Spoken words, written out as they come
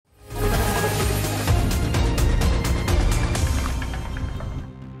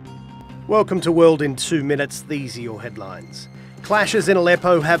Welcome to World in 2 Minutes. These are your headlines. Clashes in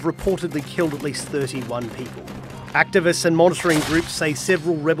Aleppo have reportedly killed at least 31 people. Activists and monitoring groups say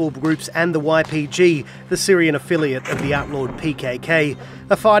several rebel groups and the YPG, the Syrian affiliate of the outlawed PKK,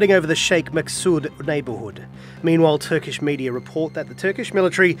 are fighting over the Sheikh Maqsoud neighbourhood. Meanwhile, Turkish media report that the Turkish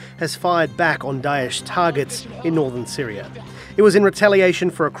military has fired back on Daesh targets in northern Syria. It was in retaliation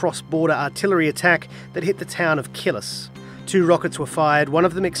for a cross-border artillery attack that hit the town of Kilis. 2 rockets were fired, one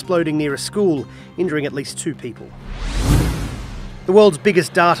of them exploding near a school, injuring at least 2 people. The world's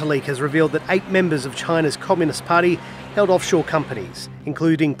biggest data leak has revealed that 8 members of China's Communist Party held offshore companies,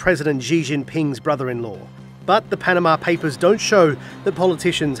 including President Xi Jinping's brother-in-law. But the Panama Papers don't show that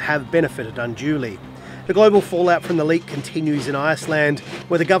politicians have benefited unduly. The global fallout from the leak continues in Iceland,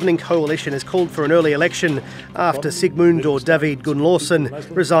 where the governing coalition has called for an early election after Sigmundur David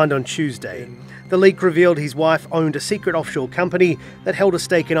Gunnlaugsso resigned on Tuesday. The leak revealed his wife owned a secret offshore company that held a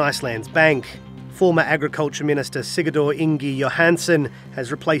stake in Iceland's bank. Former Agriculture Minister Sigurdur Ingi Johannsson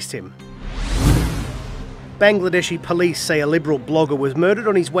has replaced him. Bangladeshi police say a liberal blogger was murdered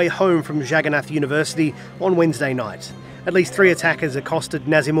on his way home from Jagannath University on Wednesday night. At least 3 attackers accosted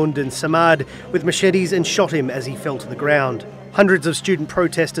Nazimuddin Samad with machetes and shot him as he fell to the ground. Hundreds of student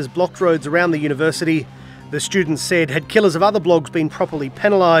protesters blocked roads around the university. The students said, had killers of other blogs been properly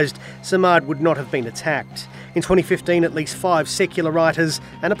penalised, Samad would not have been attacked. In 2015, at least 5 secular writers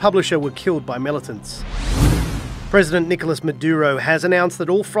and a publisher were killed by militants. President Nicolas Maduro has announced that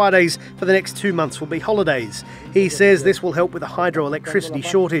all Fridays for the next 2 months will be holidays. He says this will help with a hydroelectricity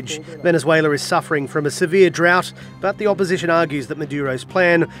shortage. Venezuela is suffering from a severe drought, but the opposition argues that Maduro's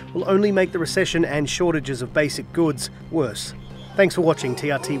plan will only make the recession and shortages of basic goods worse. Thanks for watching.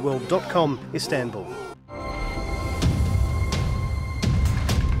 TRTworld.com, Istanbul.